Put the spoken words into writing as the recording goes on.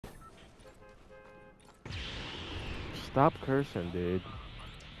stop cursing, dude.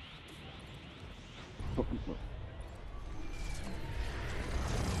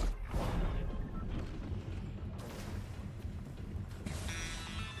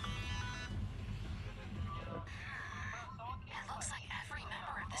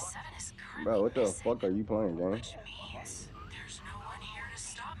 Bro, what the fuck are you playing, gang? Which means there's no one here to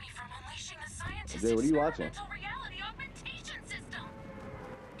stop me from unleashing the scientist's Jay, what are you watching? experimental reality augmentation system.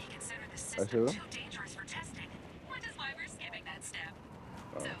 He considered the That's system who? too dangerous for testing, which is why we're skipping that step.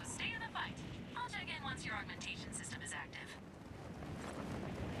 Oh. So stay in the fight. I'll check in once your augmentation system is active.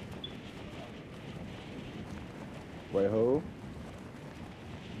 Wait, who?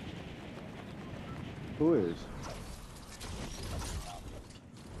 Who is?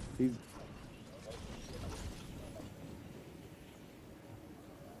 He's.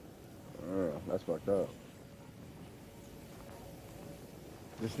 That's fucked up.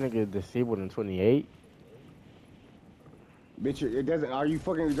 This nigga disabled in 28. Bitch, it doesn't. Are you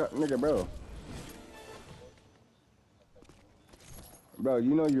fucking nigga, bro? Bro,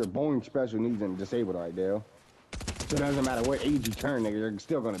 you know you're born special needs and disabled right there. So it doesn't matter what age you turn, nigga, you're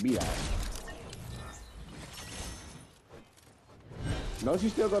still gonna be that. Don't you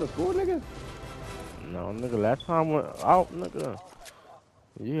still go to school, nigga? No, nigga, last time I went out, nigga.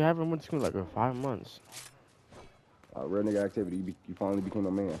 You haven't went to school like for 5 months. Real nigga activity, you finally became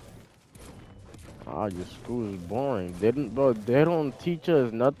a man. Ah, your school is boring. They don't teach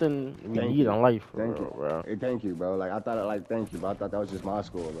us nothing we Thank need you. in life, Thank you. bro. Hey, thank you, bro. Like, I thought, like, thank you, but I thought that was just my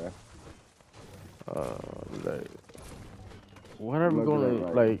school, bro. Like, what are we Look at gonna,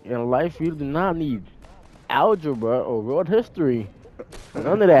 that, like, in life, you do not need algebra or world history.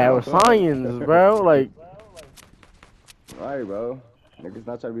 None of that, or science, bro. Like, alright, bro. Niggas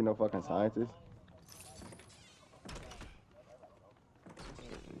not trying to be no fucking scientist.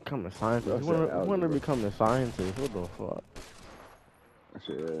 become a scientist. Bro You said wanna algebra. become a scientist? What the fuck?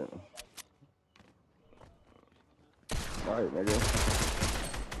 Shit. Alright,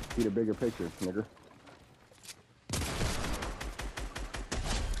 nigga. See the bigger picture, nigga.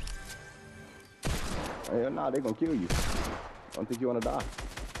 Hey, nah, they gonna kill you. I don't think you wanna die.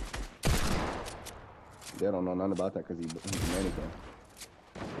 They don't know nothing about that because he's a mannequin.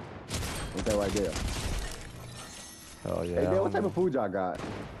 What's that right there? Hell yeah. Hey, man, what type of food y'all got?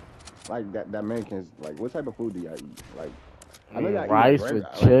 Like, that mannequin's, like, what type of food do y'all eat? Like, I know y'all eat rice bread, with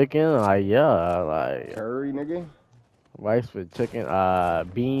like, chicken, like yeah, like curry, nigga. rice with chicken,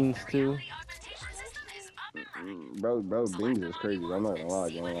 beans too. Reality augmentation system is up and running. Bro, Select beans the is mode crazy. you I'm want not gonna lie, and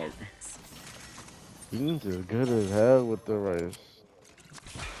see gang. what Like, happens. Beans is good as hell with the rice.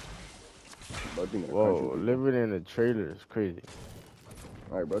 bro, think of the country Whoa, people. living in a trailer is crazy.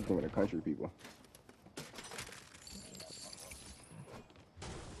 Alright, bro, think of the country people.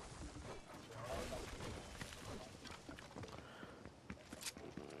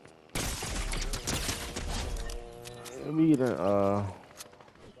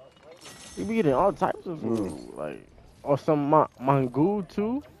 You be eating all types of food, like, or some mango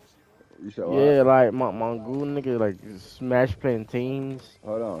too. You said what? Yeah, like mango, nigga, like smashed plantains.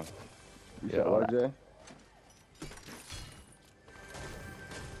 Hold on. You Yeah, said all what, that. Jay?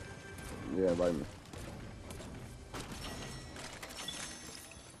 Yeah, invite me.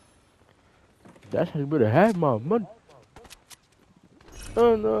 That's how you better have my money.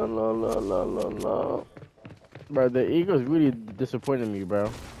 Oh, no, no, no, no, no, no. Bro, the Eagles really disappointed me, bro.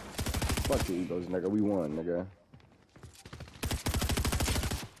 Fuck the Eagles, nigga. We won, nigga.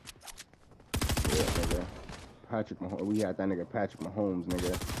 Yeah, nigga. Patrick Mahomes. We had that nigga Patrick Mahomes,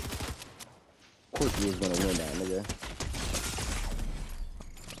 nigga. Of course we was gonna win that, nigga.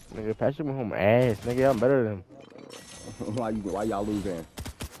 Nigga, Patrick Mahomes ass. Nigga, I'm better than him. Why y'all losing?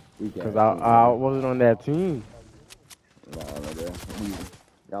 Weak Because ass team, I nigga. wasn't on that team. Nah, nigga.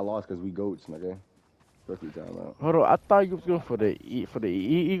 Y'all lost because we goats, nigga. What you talking about? Hold on, I thought you was going for the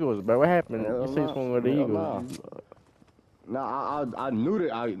Eagles, bro. What happened? You Hell say you was no. going with the Hell Eagles. no. Nah, I knew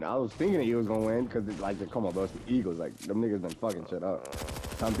that. I was thinking the Eagles gonna win because like, come on, bro, it's the Eagles. Like, them niggas done fucking shit up.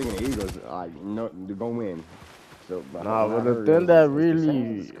 So I'm thinking the Eagles, like, no, they're gonna win. So, but Nah, when I but the heard thing that it's the Saints,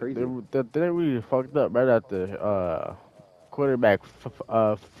 really, it's crazy. the thing that really fucked up right after quarterback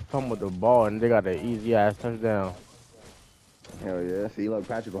fumbled the ball and they got an easy ass touchdown. Hell yeah. See, look,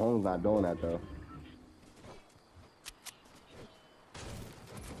 Patrick Mahomes not doing that though.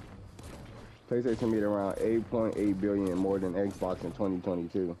 PlayStation made around 8.8 billion more than Xbox in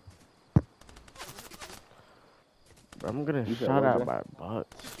 2022. I'm gonna You said shout what, out Jay? my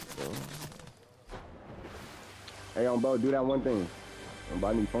butts, bro. Hey, bro, do that one thing.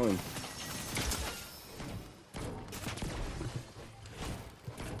 I need fun.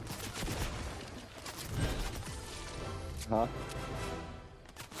 Huh?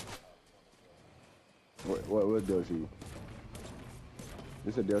 What DLC?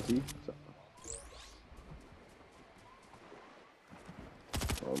 This a DLC?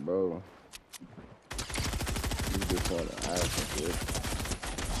 Oh, bro. You just want to ask and shit.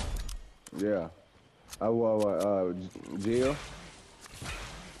 Yeah. Jill?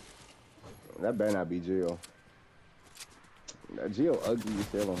 That better not be Jill. That Jill ugly as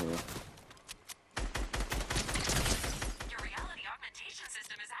hell on here. Your reality augmentation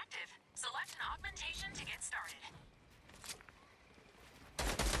system is active. Select an augmentation to get started.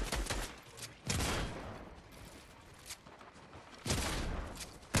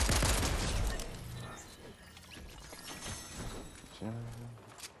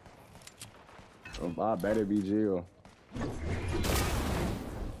 I better be Jill.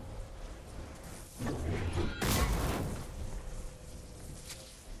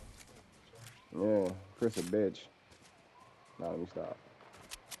 Yeah, Chris a bitch. Nah, let me stop.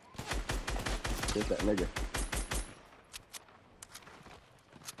 Get that nigga.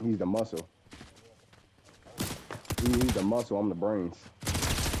 He's the muscle. He's the muscle, I'm the brains.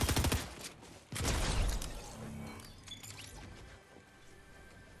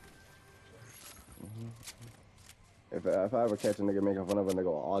 If I ever catch a nigga making fun of a nigga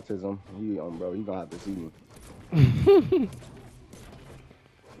with autism, bro, he gonna have to see me.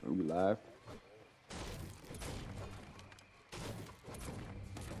 You live?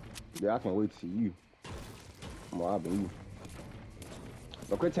 Yeah, I can't wait to see you. I'm robbing you.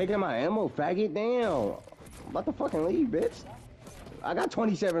 But quit taking my ammo, faggot. Damn. I'm about to fucking leave, bitch. I got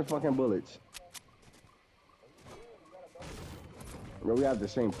 27 fucking bullets. Bro, we have the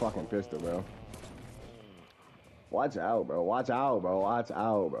same fucking pistol, bro. Watch out, bro. Watch out, bro. Watch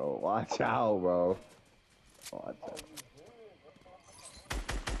out, bro. Watch out, bro. Watch out.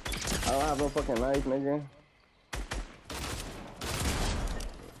 I don't have no fucking knife, nigga.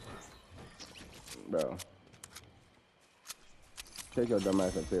 Bro. Take your dumb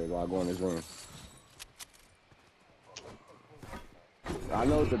ass upstairs while I go in this room. I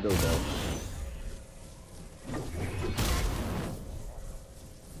know what to do, bro.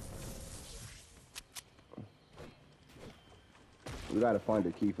 We gotta find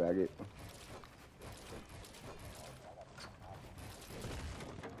the key, faggot.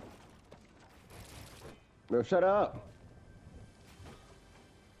 Bro, shut up.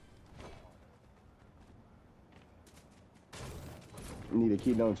 You need a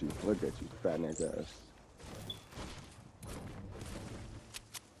key, don't you? Look at you, fat neck ass.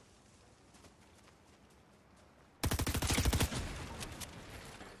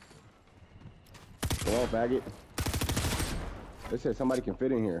 Come on, faggot. They said somebody can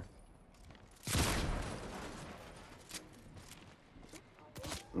fit in here.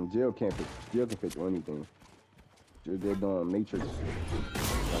 And Jill can fit through anything. Jill did Matrix.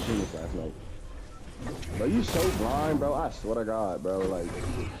 I seen this last night. Bro, you so blind, bro. I swear to God, bro. Like,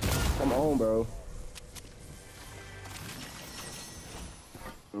 come on, bro.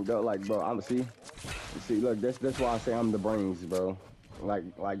 Go, like, bro. See, look, that's why I say I'm the brains, bro.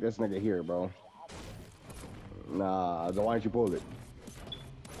 Like this nigga here, bro. Nah, then why don't you pull it?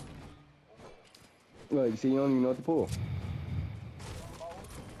 Look, you see, you don't even know what to pull.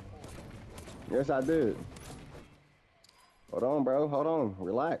 Yes, I did. Hold on, bro. Hold on.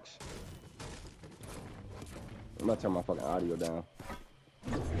 Relax. I'm gonna turn my fucking audio down.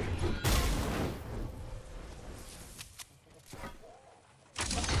 Come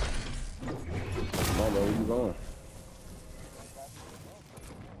on, bro. Where you going?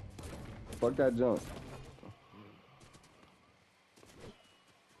 Fuck that junk.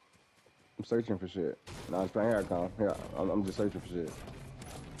 I'm searching for shit. No, I'm playing. Here I come. Here, I'm just searching for shit.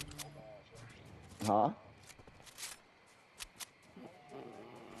 Huh?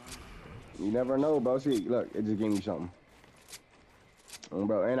 You never know, bro. See, look, it just gave me something.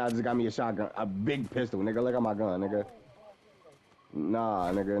 Bro, and I just got me a shotgun. A big pistol, nigga. Look at my gun, nigga.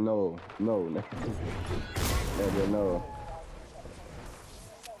 Nah, nigga, no. No, nigga. Nigga, no.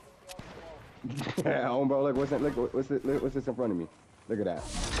 Oh, bro, look, what's this in front of me? Look at that.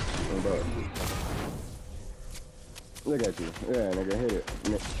 Oh, bro. Look at you. Yeah, nigga, hit it.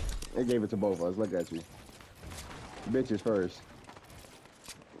 It gave it to both of us. Look at you. Bitches first.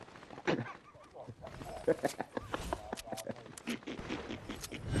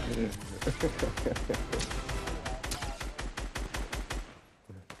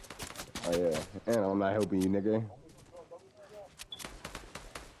 Oh yeah, and I'm not helping you, nigga.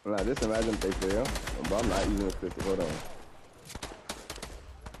 Nah, just imagine if they fail. But I'm not using this pistol. Hold on.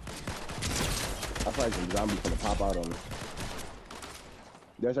 I feel like some zombies gonna pop out on me.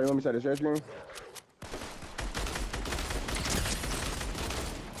 That's how you want me to set the share screen?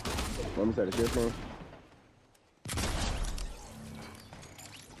 Let me set the shift in.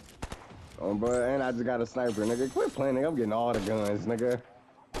 Oh, bro, and I just got a sniper, nigga. Quit playing, nigga. I'm getting all the guns, nigga.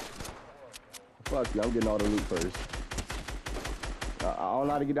 Fuck you, I'm getting all the loot first. I don't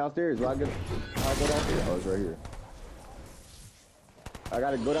know how to get downstairs. How I go downstairs? Oh, it's right here. I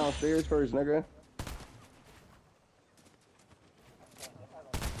gotta go downstairs first, nigga.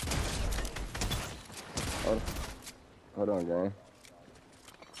 Hold on, gang.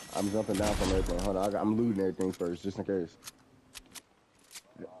 I'm jumping down from everything. Hold on, I'm looting everything first, just in case.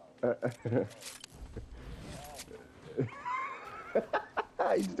 You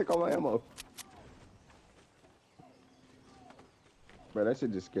just took all my ammo. Bro, that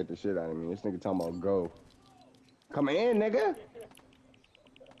shit just scared the shit out of me. This nigga talking about go. Come in, nigga.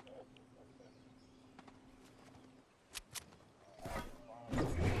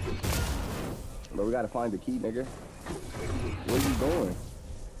 But we gotta find the key, nigga. Where you going?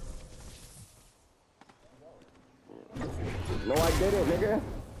 No, I didn't, nigga.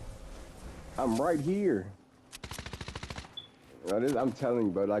 I'm right here. Bro, I'm telling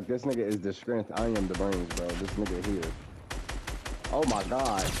you, bro. Like, this nigga is the strength. I am the brains, bro. This nigga here. Oh my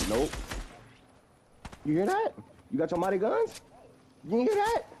god. Nope. You hear that? You got your mighty guns? You hear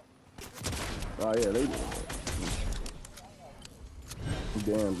that? Oh yeah, they.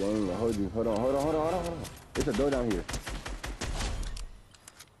 Damn, dang. Hold you. Hold on. There's a door down here.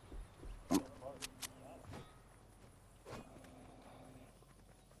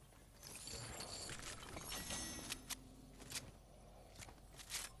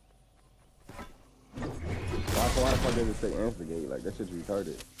 Why the fuck did it say instigate? Like, that shit's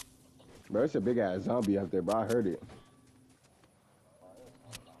retarded. Bro, it's a big ass zombie up there, bro. I heard it.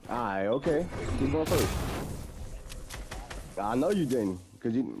 Alright, okay. Keep going first. I know you didn't,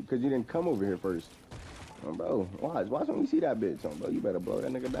 cause you didn't come over here first. Oh, bro, watch when you see that bitch, oh, bro. You better blow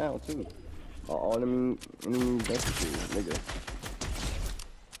that nigga down too. All them nigga.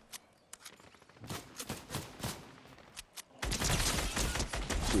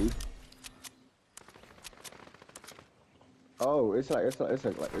 See? Oh, it's like, oh,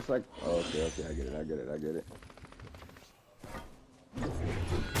 okay, I get it.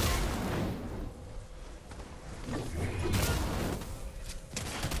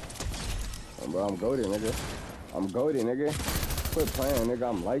 Oh, bro, I'm goated, nigga. Quit playing, nigga.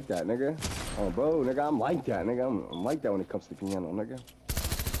 I'm like that, nigga. Oh, bro, nigga, I'm like that, nigga. I'm like that when it comes to piano, nigga.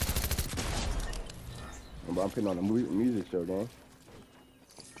 Oh, bro, I'm putting on a music show, gang.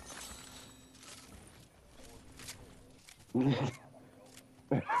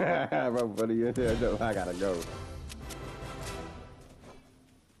 Bro, buddy, you there? I gotta go.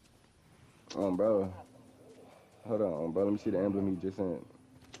 Bro. Hold on, bro. Let me see the emblem he just sent.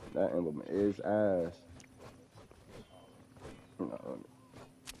 That emblem is ass. No.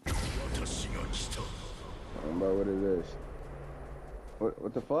 Bro, what is this?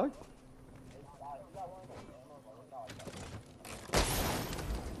 What the fuck?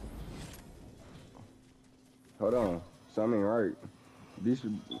 Hold on. Something ain't right. I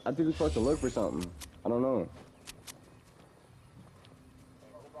think we're supposed to look for something. I don't know.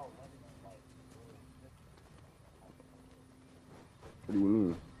 What do you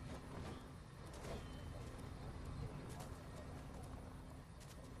mean?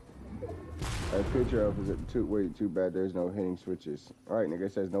 A picture of it too bad there's no hitting switches. Alright, nigga,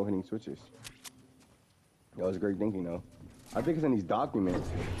 it says no hitting switches. That was great thinking though. I think it's in these documents.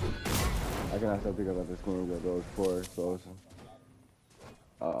 I cannot stop thinking about this game that goes poor, so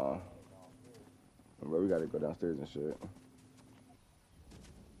bro, we gotta go downstairs and shit.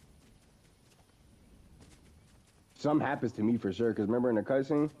 Something happens to me for sure, cause remember in the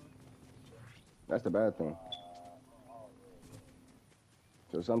cutscene? That's the bad thing.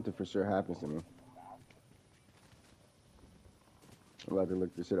 So something for sure happens to me. I'm about to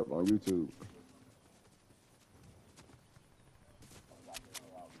look this shit up on YouTube.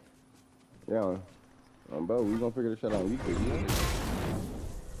 Yeah, bro, we gonna figure this shit out on YouTube, you know?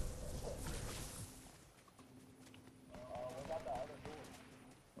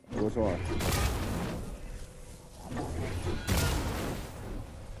 Which one?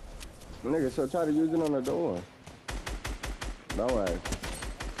 Nigga, so try to use it on the door. No way.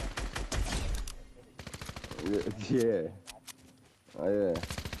 Yeah. Oh yeah.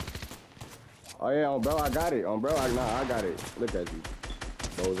 Oh yeah, bro, I got it. Bro, I got it. Look at you.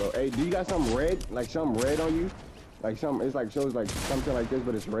 Bozo. Hey, do you got something red? Like something red on you? Like something, it's like shows like something like this,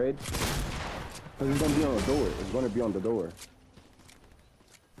 but it's red. Cause it's gonna be on the door. It's gonna be on the door.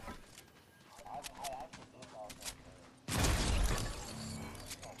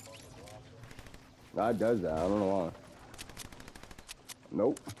 Nah, it does that. I don't know why.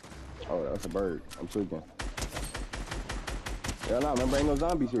 Nope. Oh, that's a bird. I'm tweaking. Yeah, no, remember ain't no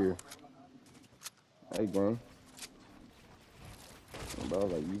zombies here. Hey, gang. Bro,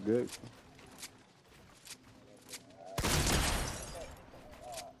 like, you good?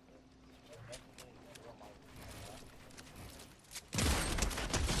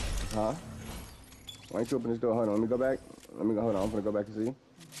 Huh? Why ain't you open this door? Hold on, let me go back. Hold on, I'm gonna go back and see.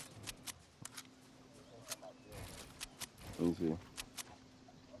 Let me see.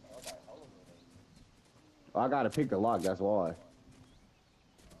 Oh, I gotta pick the lock, that's why.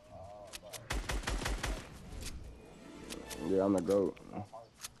 Yeah, I'm the goat.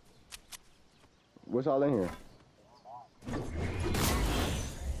 What's all in here?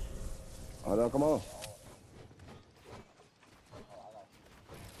 Hold on, come on.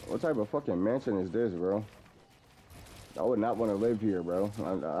 What type of fucking mansion is this, bro? I would not want to live here, bro.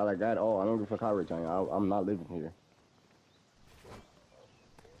 I like that. Oh, I don't give a fuck how rich I am. I'm not living here.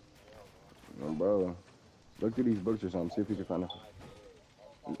 Bro, look through these books or something. See if you can find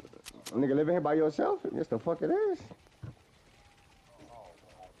a nigga living here by yourself. Yes, the fuck it is.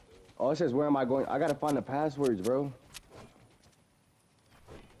 Oh, it says where am I going? I gotta find the passwords, bro.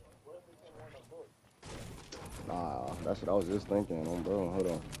 Nah, that's what I was just thinking, bro. Hold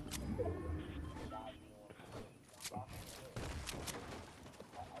on.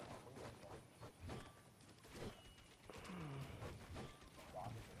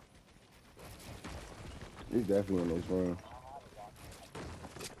 He's definitely in this room.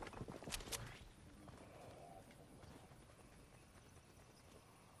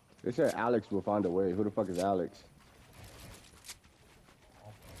 They said Alex will find a way. Who the fuck is Alex?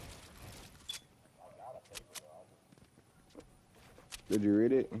 Did you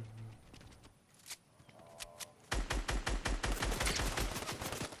read it?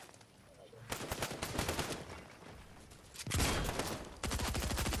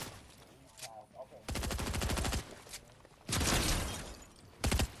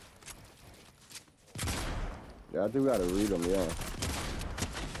 Yeah, I do gotta read them, yeah.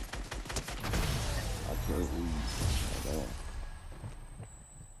 I can't read. Damn.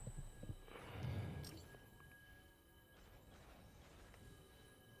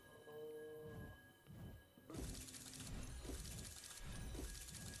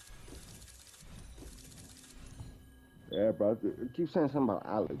 Yeah, bro. It keeps saying something about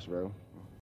Alex, bro.